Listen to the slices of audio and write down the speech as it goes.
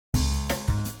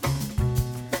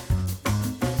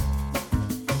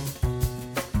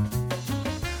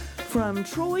From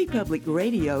Troy Public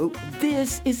Radio,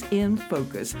 this is In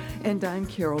Focus, and I'm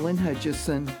Carolyn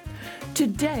Hutchison.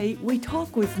 Today, we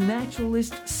talk with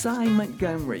naturalist Sy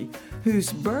Montgomery,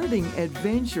 whose birding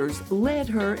adventures led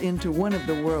her into one of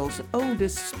the world's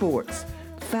oldest sports,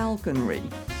 falconry.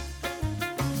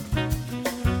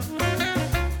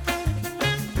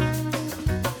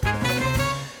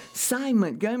 Sy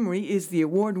Montgomery is the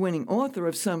award-winning author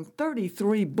of some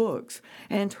 33 books,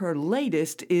 and her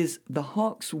latest is The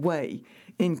Hawk's Way,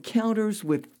 Encounters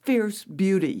with Fierce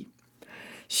Beauty.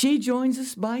 She joins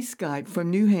us by Skype from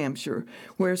New Hampshire,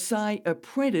 where Sy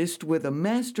apprenticed with a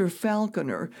master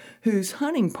falconer whose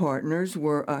hunting partners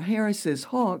were a Harris's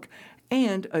hawk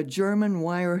and a German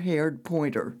wire-haired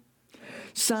pointer.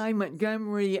 Sy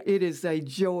Montgomery, it is a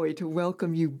joy to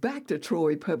welcome you back to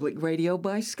Troy Public Radio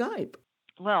by Skype.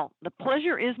 Well, the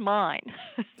pleasure is mine.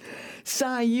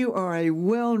 Sy, you are a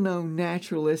well-known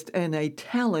naturalist and a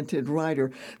talented writer.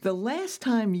 The last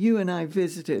time you and I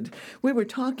visited, we were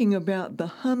talking about The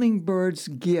Hummingbird's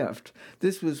Gift.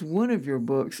 This was one of your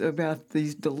books about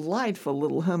these delightful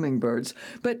little hummingbirds.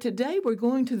 But today we're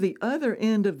going to the other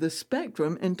end of the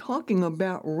spectrum and talking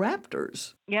about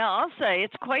raptors. Yeah, I'll say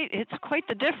it's quite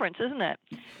the difference, isn't it?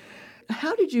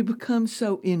 How did you become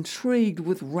so intrigued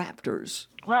with raptors?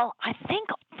 Well, I think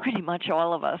pretty much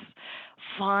all of us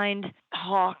find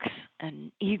hawks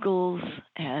and eagles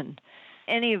and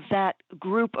any of that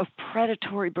group of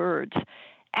predatory birds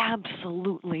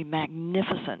absolutely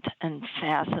magnificent and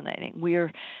fascinating. We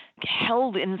are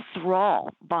held in thrall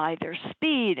by their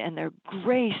speed and their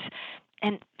grace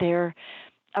and their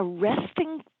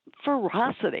arresting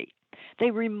ferocity.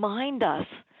 They remind us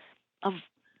of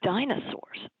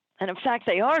dinosaurs. And in fact,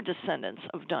 they are descendants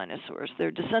of dinosaurs. They're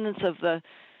descendants of the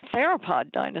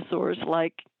theropod dinosaurs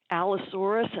like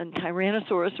Allosaurus and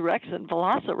Tyrannosaurus rex and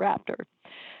Velociraptor.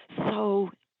 So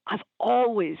I've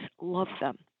always loved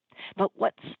them. But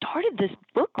what started this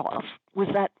book off was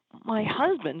that my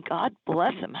husband, God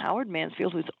bless him, Howard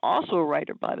Mansfield, who's also a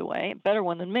writer, by the way, a better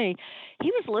one than me,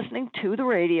 he was listening to the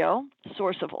radio,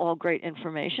 source of all great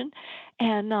information,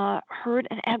 and heard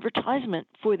an advertisement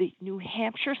for the New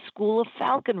Hampshire School of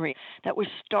Falconry that was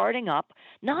starting up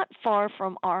not far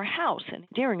from our house in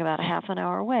Deering, about a half an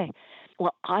hour away.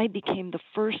 Well, I became the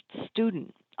first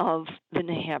student of the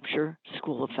New Hampshire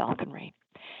School of Falconry.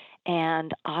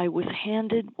 And I was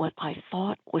handed what I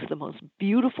thought was the most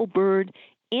beautiful bird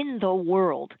in the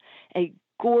world, a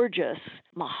gorgeous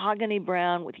mahogany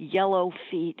brown with yellow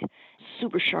feet,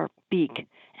 super sharp beak,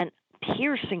 and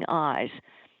piercing eyes,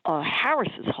 a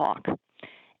Harris's hawk.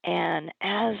 And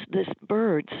as this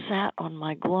bird sat on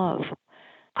my glove,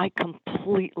 I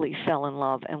completely fell in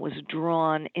love and was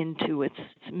drawn into its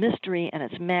mystery and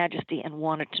its majesty and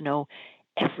wanted to know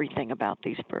everything about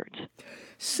these birds.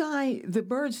 Sy, the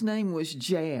bird's name was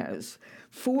Jazz,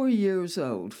 4 years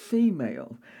old,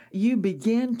 female. You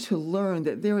began to learn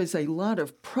that there is a lot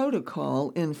of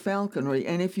protocol in falconry,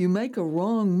 and if you make a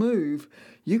wrong move,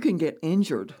 you can get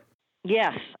injured.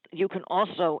 Yes, you can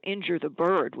also injure the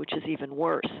bird, which is even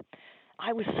worse.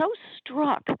 I was so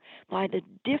struck by the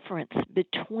difference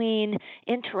between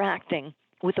interacting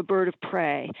with a bird of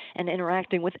prey and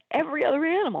interacting with every other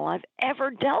animal I've ever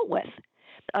dealt with.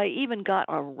 I even got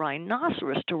a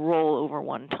rhinoceros to roll over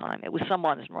one time. It was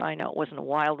someone's rhino. It wasn't a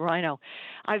wild rhino.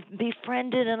 I've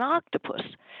befriended an octopus,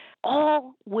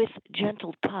 all with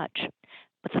gentle touch.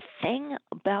 But the thing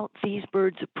about these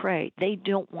birds of prey, they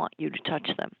don't want you to touch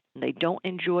them. They don't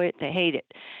enjoy it. They hate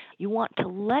it. You want to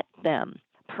let them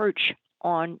perch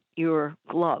on your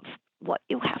glove. What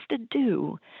you have to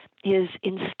do is,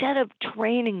 instead of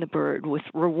training the bird with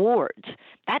rewards,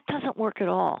 that doesn't work at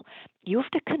all. You have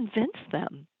to convince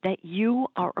them that you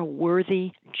are a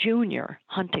worthy junior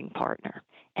hunting partner,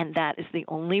 and that is the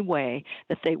only way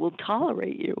that they will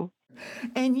tolerate you.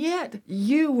 And yet,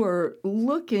 you were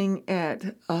looking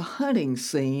at a hunting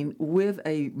scene with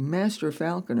a master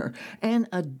falconer, and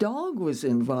a dog was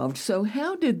involved. So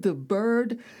how did the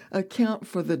bird account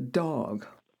for the dog?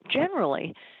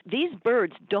 Generally, these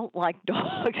birds don't like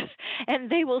dogs, and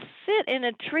they will sit in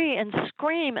a tree and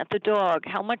scream at the dog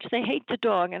how much they hate the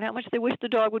dog and how much they wish the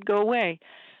dog would go away.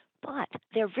 But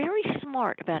they're very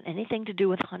smart about anything to do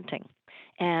with hunting.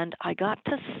 And I got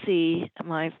to see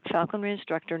my falconry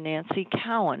instructor, Nancy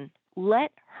Cowan,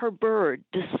 let her bird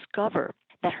discover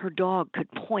that her dog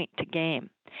could point to game.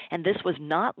 And this was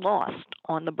not lost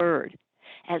on the bird.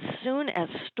 As soon as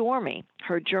Stormy,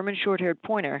 her German short-haired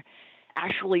pointer,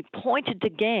 actually pointed to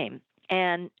game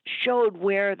and showed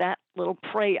where that little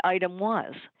prey item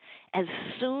was, as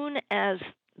soon as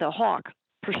the hawk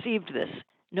perceived this,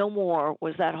 no more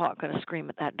was that hawk going to scream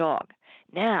at that dog.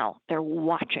 Now they're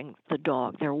watching the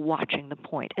dog, they're watching the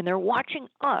point, and they're watching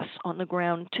us on the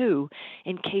ground too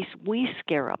in case we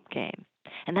scare up game.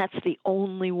 And that's the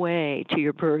only way to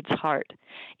your bird's heart.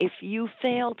 If you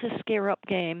fail to scare up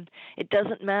game, it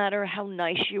doesn't matter how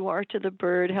nice you are to the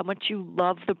bird, how much you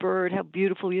love the bird, how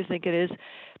beautiful you think it is.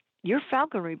 Your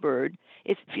falconry bird,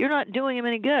 if you're not doing him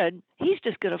any good, he's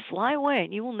just going to fly away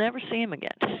and you will never see him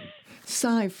again.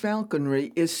 Cy,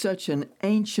 falconry is such an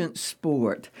ancient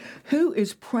sport. Who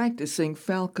is practicing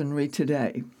falconry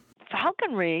today?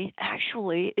 Falconry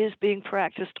actually is being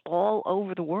practiced all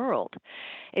over the world.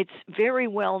 It's very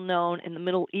well known in the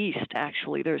Middle East,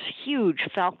 actually. There's huge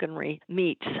falconry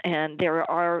meets, and there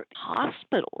are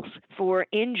hospitals for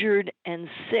injured and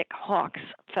sick hawks,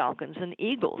 falcons, and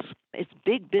eagles. It's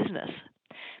big business,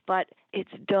 but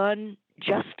it's done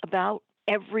just about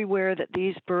everywhere that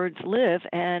these birds live,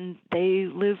 and they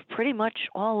live pretty much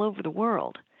all over the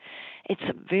world. It's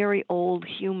a very old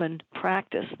human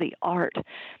practice, the art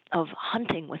of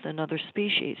hunting with another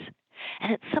species.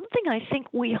 And it's something I think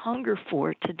we hunger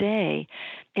for today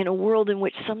in a world in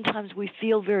which sometimes we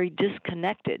feel very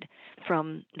disconnected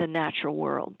from the natural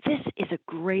world. This is a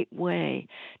great way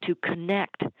to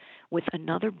connect with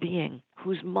another being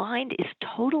whose mind is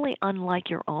totally unlike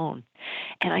your own.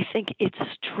 And I think it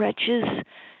stretches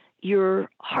your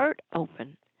heart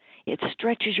open. It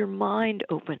stretches your mind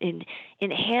open and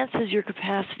enhances your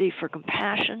capacity for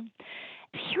compassion.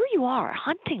 Here you are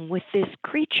hunting with this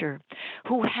creature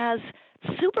who has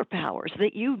superpowers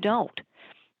that you don't.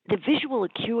 The visual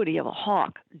acuity of a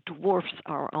hawk dwarfs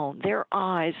our own. Their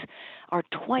eyes are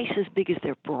twice as big as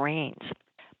their brains.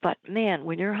 But man,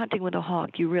 when you're hunting with a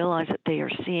hawk, you realize that they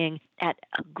are seeing at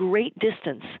a great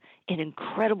distance in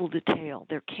incredible detail.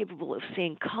 They're capable of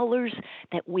seeing colors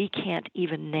that we can't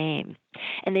even name.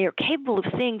 And they are capable of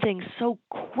seeing things so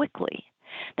quickly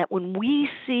that when we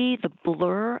see the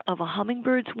blur of a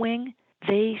hummingbird's wing,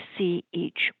 they see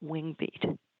each wing beat.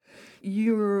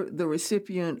 You're the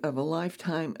recipient of a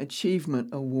Lifetime Achievement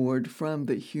Award from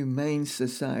the Humane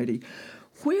Society.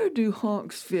 Where do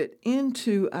hawks fit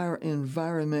into our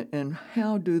environment, and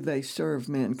how do they serve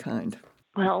mankind?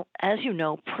 Well, as you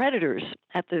know, predators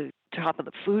at the top of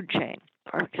the food chain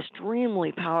are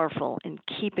extremely powerful in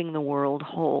keeping the world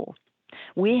whole.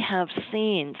 We have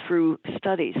seen through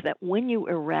studies that when you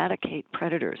eradicate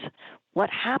predators, what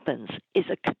happens is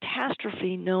a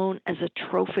catastrophe known as a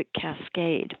trophic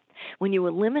cascade. When you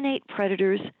eliminate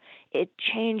predators, it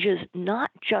changes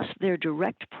not just their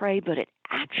direct prey, but it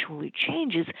actually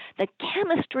changes the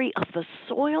chemistry of the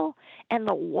soil and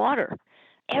the water.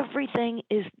 Everything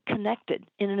is connected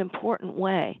in an important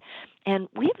way. And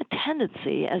we have a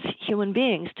tendency as human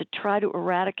beings to try to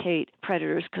eradicate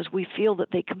predators because we feel that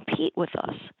they compete with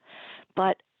us.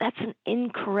 But that's an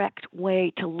incorrect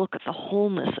way to look at the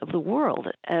wholeness of the world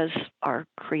as our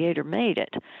Creator made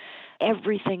it.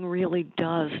 Everything really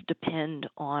does depend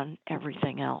on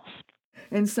everything else.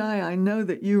 And Cy, I know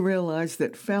that you realize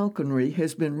that falconry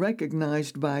has been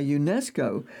recognized by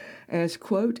UNESCO as,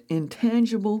 quote,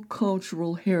 intangible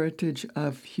cultural heritage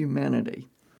of humanity.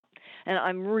 And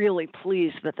I'm really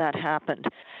pleased that that happened.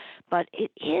 But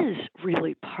it is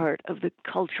really part of the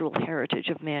cultural heritage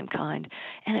of mankind,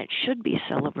 and it should be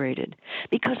celebrated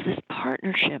because this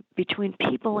partnership between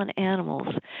people and animals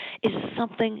is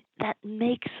something that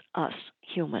makes us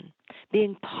human,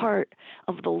 being part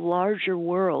of the larger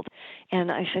world.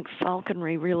 And I think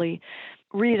falconry really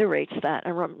reiterates that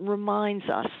and reminds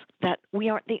us that we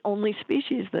aren't the only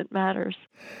species that matters.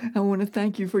 I want to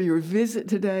thank you for your visit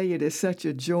today. It is such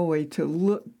a joy to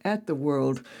look at the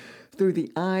world through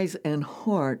the eyes and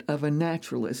heart of a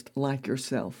naturalist like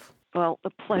yourself. Well, the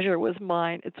pleasure was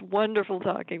mine. It's wonderful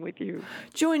talking with you.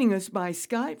 Joining us by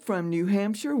Skype from New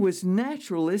Hampshire was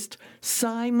naturalist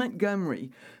Cy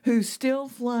Montgomery, who still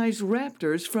flies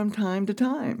raptors from time to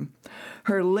time.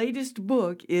 Her latest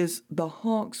book is The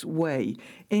Hawk's Way: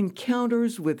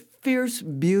 Encounters with Fierce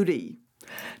Beauty.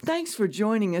 Thanks for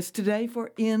joining us today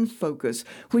for In Focus,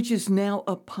 which is now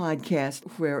a podcast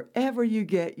wherever you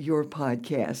get your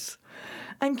podcasts.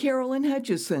 I'm Carolyn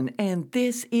Hutchison, and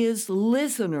this is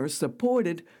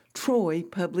listener-supported Troy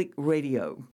Public Radio.